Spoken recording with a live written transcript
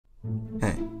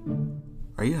Hey,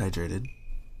 are you hydrated?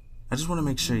 I just want to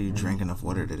make sure you drank enough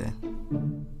water today.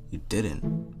 You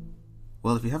didn't?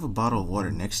 Well, if you have a bottle of water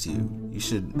next to you, you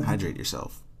should hydrate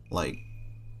yourself. Like,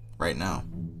 right now.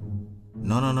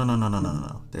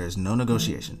 No. There is no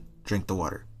negotiation. Drink the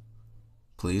water.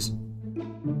 Please?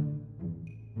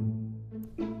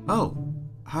 Oh,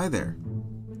 hi there.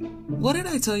 What did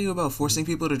I tell you about forcing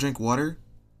people to drink water?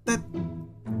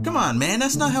 Come on, man,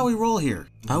 that's not how we roll here.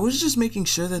 I was just making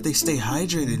sure that they stay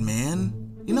hydrated, man.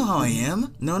 You know how I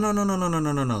am. No.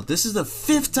 This is the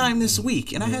 5th time this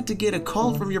week, and I had to get a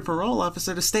call from your parole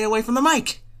officer to stay away from the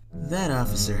mic. That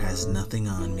officer has nothing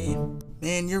on me.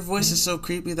 Man, your voice is so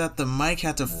creepy that the mic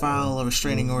had to file a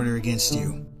restraining order against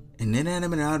you. An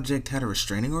inanimate object had a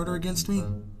restraining order against me?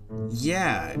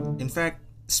 Yeah, in fact,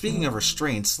 speaking of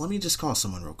restraints, let me just call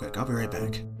someone real quick. I'll be right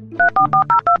back.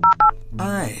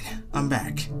 Alright, I'm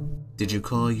back. Did you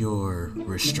call your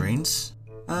restraints?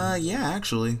 Yeah,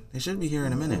 actually. They should be here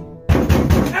in a minute.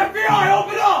 FBI,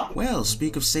 open up! Well,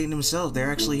 speak of Satan himself,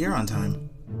 they're actually here on time.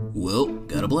 Well,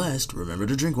 got a blast. Remember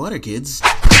to drink water, kids.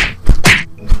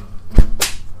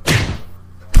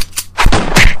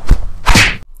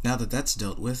 Now that that's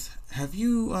dealt with, have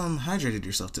you, hydrated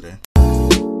yourself today?